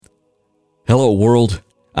Hello, world.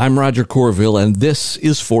 I'm Roger Corville, and this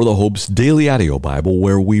is For the Hope's Daily Audio Bible,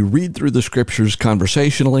 where we read through the Scriptures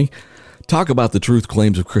conversationally, talk about the truth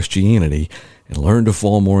claims of Christianity, and learn to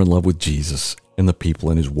fall more in love with Jesus and the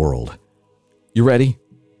people in His world. You ready?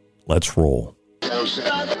 Let's roll.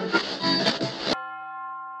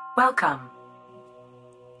 Welcome.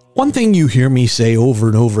 One thing you hear me say over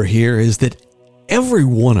and over here is that every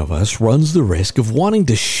one of us runs the risk of wanting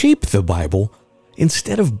to shape the Bible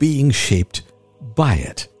instead of being shaped by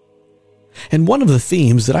it. And one of the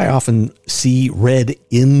themes that I often see read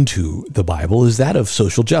into the Bible is that of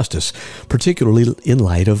social justice, particularly in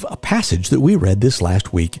light of a passage that we read this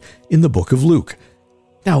last week in the book of Luke.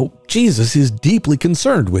 Now, Jesus is deeply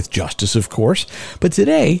concerned with justice, of course, but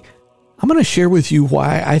today I'm going to share with you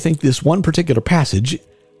why I think this one particular passage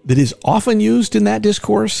that is often used in that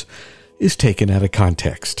discourse is taken out of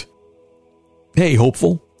context. Hey,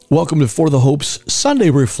 hopeful. Welcome to For the Hope's Sunday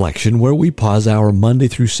Reflection, where we pause our Monday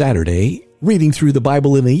through Saturday reading through the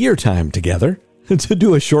Bible in a year time together to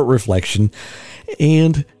do a short reflection,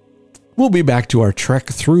 and we'll be back to our trek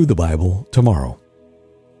through the Bible tomorrow.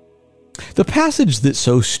 The passage that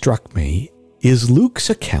so struck me is Luke's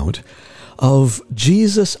account of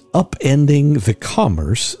Jesus upending the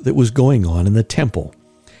commerce that was going on in the temple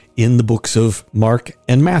in the books of Mark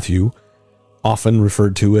and Matthew, often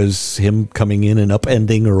referred to as him coming in and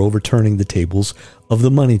upending or overturning the tables of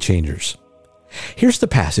the money changers. Here's the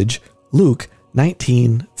passage, Luke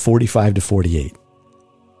 19:45-48.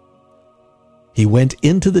 He went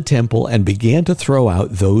into the temple and began to throw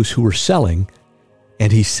out those who were selling,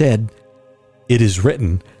 and he said, "It is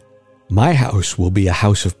written, my house will be a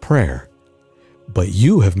house of prayer, but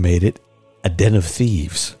you have made it a den of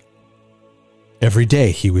thieves." Every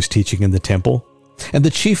day he was teaching in the temple, and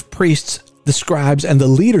the chief priests, the scribes, and the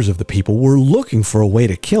leaders of the people were looking for a way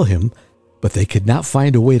to kill him, but they could not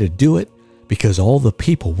find a way to do it because all the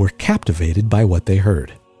people were captivated by what they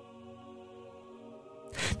heard.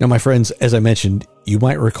 Now, my friends, as I mentioned, you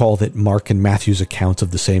might recall that Mark and Matthew's accounts of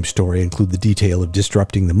the same story include the detail of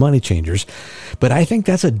disrupting the money changers, but I think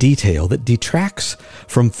that's a detail that detracts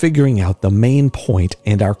from figuring out the main point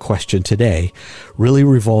and our question today, really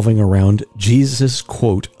revolving around Jesus'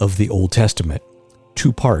 quote of the Old Testament.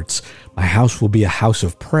 Two parts: my house will be a house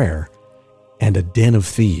of prayer and a den of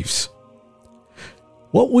thieves.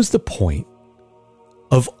 What was the point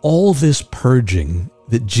of all this purging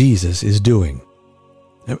that Jesus is doing?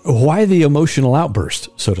 Why the emotional outburst,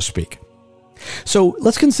 so to speak? So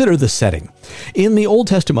let's consider the setting. In the Old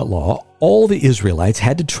Testament law, all the Israelites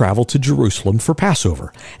had to travel to Jerusalem for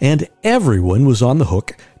Passover, and everyone was on the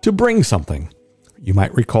hook to bring something. You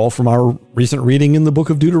might recall from our recent reading in the book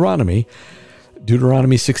of Deuteronomy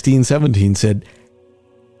 16:17 said,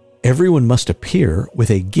 "Everyone must appear with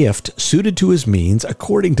a gift suited to his means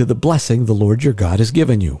according to the blessing the Lord your God has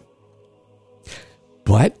given you."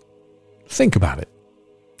 But think about it.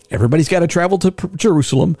 Everybody's got to travel to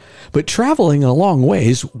Jerusalem, but traveling a long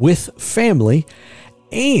ways with family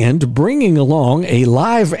and bringing along a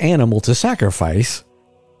live animal to sacrifice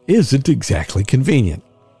isn't exactly convenient.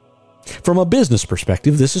 From a business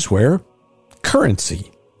perspective, this is where currency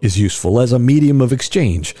is useful as a medium of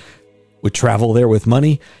exchange. We travel there with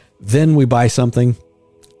money, then we buy something.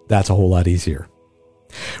 That's a whole lot easier.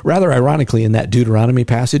 Rather ironically, in that Deuteronomy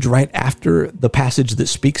passage, right after the passage that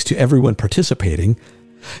speaks to everyone participating,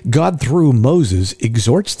 God, through Moses,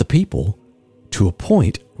 exhorts the people to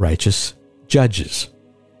appoint righteous judges.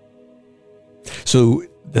 So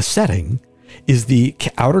the setting is the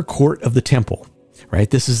outer court of the temple, right?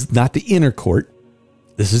 This is not the inner court.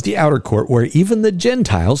 This is the outer court where even the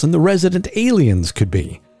Gentiles and the resident aliens could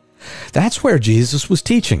be. That's where Jesus was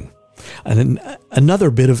teaching. And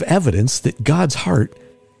another bit of evidence that God's heart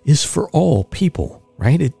is for all people,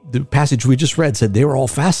 right? The passage we just read said they were all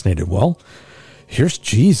fascinated. Well, here's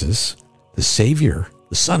Jesus, the Savior,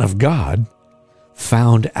 the Son of God,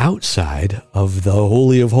 found outside of the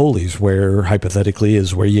Holy of Holies, where hypothetically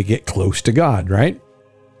is where you get close to God, right?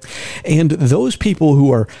 And those people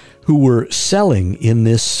who were selling in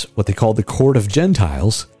this, what they call the court of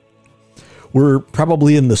Gentiles, were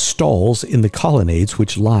probably in the stalls in the colonnades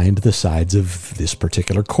which lined the sides of this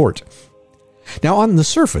particular court. Now, on the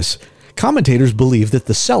surface, commentators believe that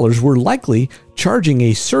the sellers were likely charging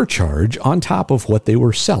a surcharge on top of what they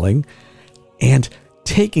were selling and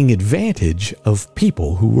taking advantage of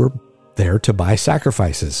people who were there to buy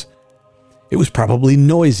sacrifices. It was probably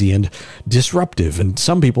noisy and disruptive, and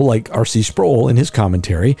some people, like R.C. Sproul in his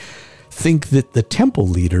commentary, think that the temple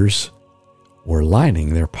leaders were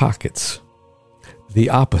lining their pockets, the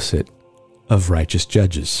opposite of righteous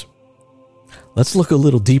judges. Let's look a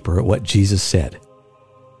little deeper at what Jesus said.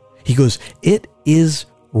 He goes, it is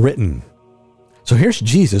written. So here's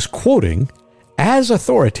Jesus quoting as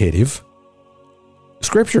authoritative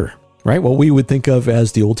Scripture, right? What we would think of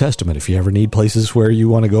as the Old Testament. If you ever need places where you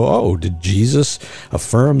want to go, oh, did Jesus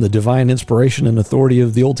affirm the divine inspiration and authority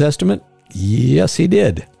of the Old Testament? Yes, he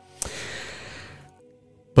did.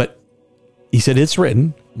 But he said, it's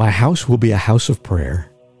written, my house will be a house of prayer,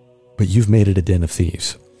 but you've made it a den of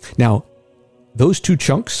thieves. Now, those two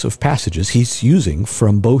chunks of passages he's using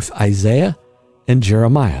from both Isaiah and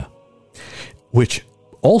Jeremiah, which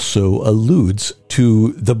also alludes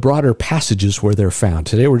to the broader passages where they're found.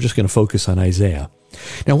 Today we're just going to focus on Isaiah.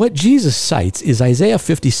 Now what Jesus cites is Isaiah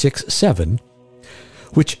 56:7,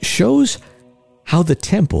 which shows how the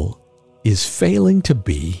temple is failing to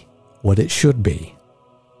be what it should be.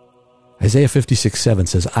 Isaiah 56:7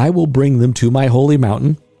 says, I will bring them to my holy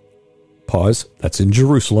mountain. Pause. That's in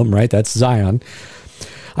Jerusalem, right? That's Zion.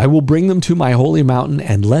 I will bring them to my holy mountain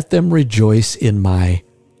and let them rejoice in my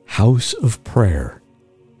house of prayer.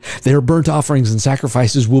 Their burnt offerings and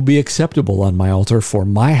sacrifices will be acceptable on my altar, for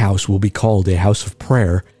my house will be called a house of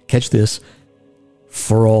prayer. Catch this,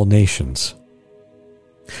 for all nations.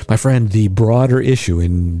 My friend, the broader issue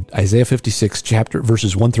in Isaiah 56 chapter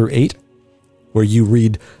verses 1 through 8, where you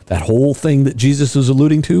read that whole thing that Jesus is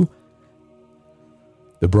alluding to,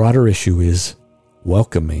 the broader issue is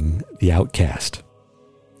welcoming the outcast.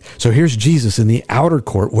 So here's Jesus in the outer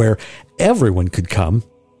court where everyone could come.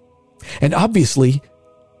 And obviously,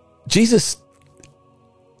 Jesus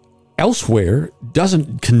elsewhere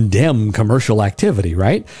doesn't condemn commercial activity,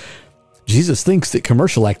 right? Jesus thinks that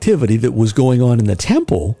commercial activity that was going on in the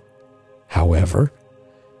temple, however,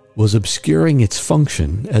 was obscuring its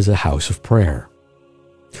function as a house of prayer.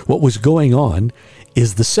 What was going on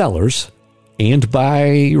is the sellers, and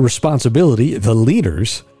by responsibility, the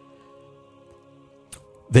leaders,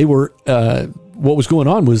 what was going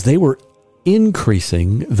on was they were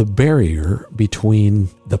increasing the barrier between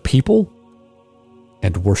the people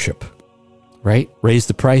and worship, right? Raise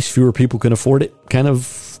the price, fewer people can afford it kind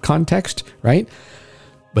of context, right?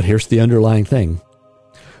 But here's the underlying thing.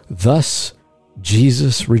 Thus,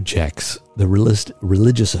 Jesus rejects the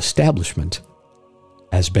religious establishment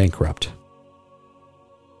as bankrupt.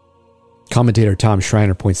 Commentator Tom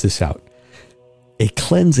Schreiner points this out. A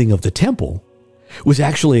cleansing of the temple was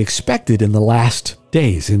actually expected in the last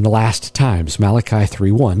days, in the last times, Malachi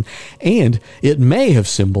 3:1, and it may have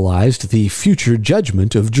symbolized the future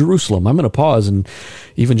judgment of Jerusalem. I'm going to pause and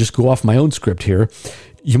even just go off my own script here.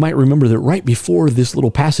 You might remember that right before this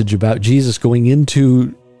little passage about Jesus going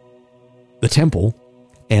into the temple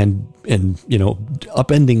and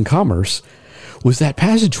upending commerce was that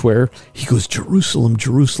passage where he goes, Jerusalem,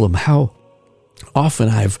 Jerusalem, how often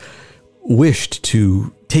I've wished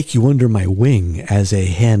to take you under my wing as a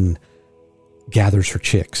hen gathers her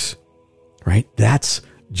chicks, right? That's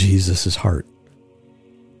Jesus's heart.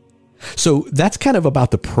 So that's kind of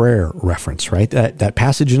about the prayer reference, right? That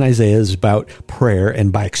passage in Isaiah is about prayer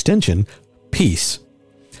and by extension, peace.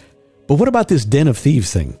 But what about this den of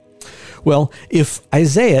thieves thing? Well, if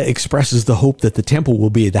Isaiah expresses the hope that the temple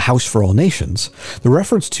will be the house for all nations, the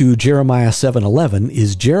reference to Jeremiah 7:11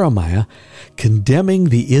 is Jeremiah condemning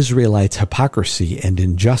the Israelites' hypocrisy and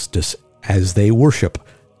injustice as they worship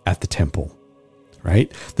at the temple,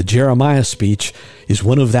 right? The Jeremiah speech is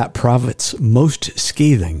one of that prophet's most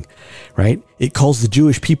scathing, right? It calls the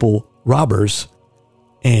Jewish people robbers,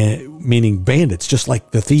 meaning bandits, just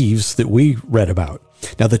like the thieves that we read about.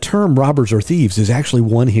 Now, the term robbers or thieves is actually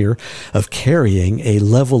one here of carrying a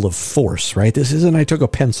level of force, right? This isn't, I took a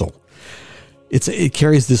pencil. It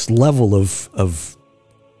carries this level of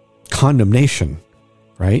condemnation,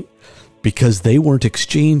 right? Because they weren't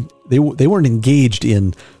they weren't engaged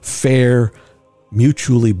in fair,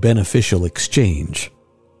 mutually beneficial exchange.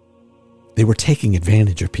 They were taking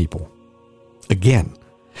advantage of people. Again,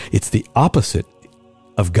 it's the opposite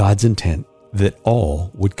of God's intent that all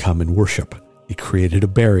would come and worship. He created a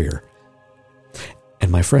barrier. And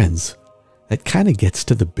my friends, that kind of gets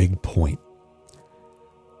to the big point.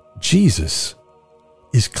 Jesus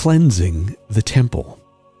is cleansing the temple,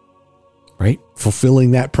 right?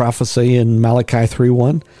 Fulfilling that prophecy in Malachi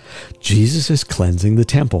 3:1. Jesus is cleansing the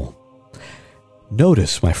temple.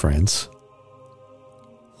 Notice, my friends,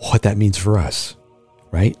 what that means for us,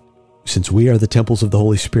 right? Since we are the temples of the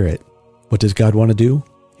Holy Spirit, what does God want to do?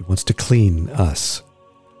 He wants to clean us.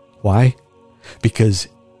 Why? Because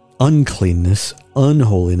uncleanness,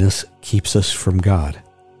 unholiness keeps us from God.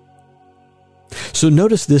 So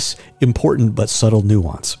notice this important but subtle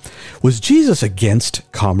nuance. Was Jesus against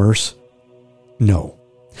commerce? No.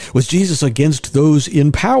 Was Jesus against those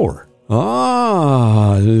in power?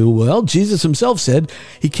 Well, Jesus himself said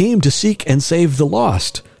he came to seek and save the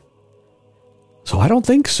lost. So I don't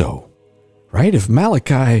think so, right? If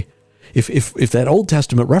Malachi, if that Old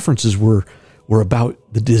Testament references were about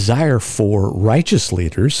the desire for righteous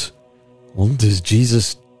leaders, well, does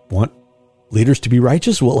Jesus want leaders to be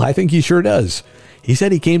righteous? Well, I think he sure does. He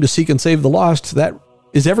said he came to seek and save the lost. That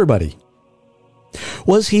is everybody.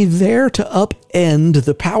 Was he there to upend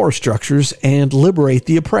the power structures and liberate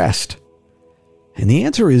the oppressed? And the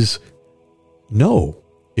answer is no,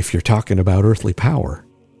 if you're talking about earthly power.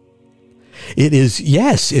 It is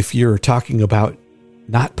yes, if you're talking about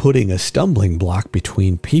not putting a stumbling block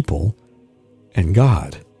between people and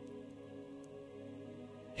God.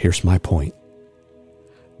 Here's my point.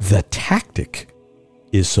 The tactic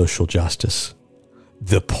is social justice.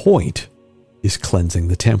 The point is cleansing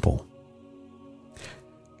the temple.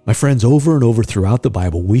 My friends, over and over throughout the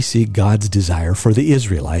Bible, we see God's desire for the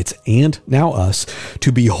Israelites, and now us,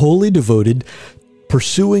 to be wholly devoted,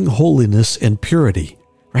 pursuing holiness and purity.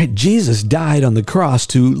 Right? Jesus died on the cross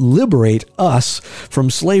to liberate us from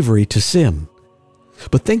slavery to sin.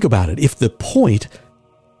 But think about it. If the point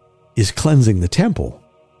is cleansing the temple,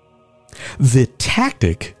 the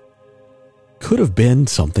tactic could have been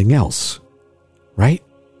something else, right?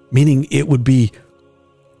 Meaning it would be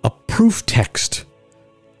a proof text.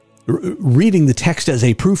 Reading the text as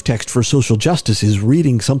a proof text for social justice is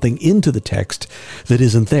reading something into the text that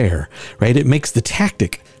isn't there, right? It makes the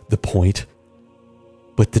tactic the point,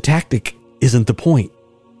 but the tactic isn't the point.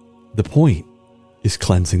 The point is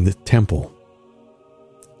cleansing the temple.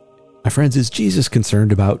 My friends, is Jesus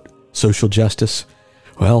concerned about social justice?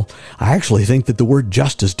 Well, I actually think that the word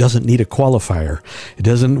justice doesn't need a qualifier.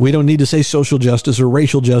 We don't need to say social justice or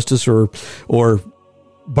racial justice or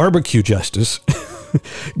barbecue justice.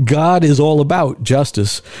 God is all about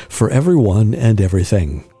justice for everyone and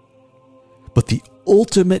everything. But the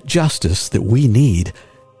ultimate justice that we need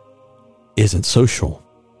isn't social.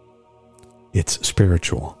 It's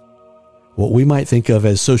spiritual. What we might think of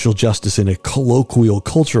as social justice in a colloquial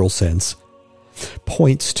cultural sense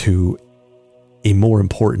points to a more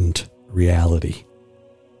important reality.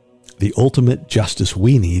 The ultimate justice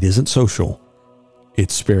we need isn't social,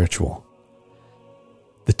 it's spiritual.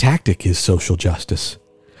 The tactic is social justice.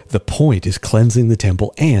 The point is cleansing the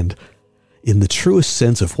temple, and in the truest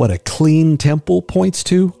sense of what a clean temple points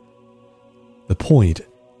to, the point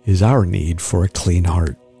is our need for a clean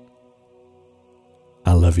heart.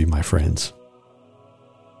 I love you, my friends.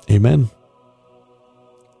 Amen.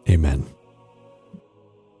 Amen.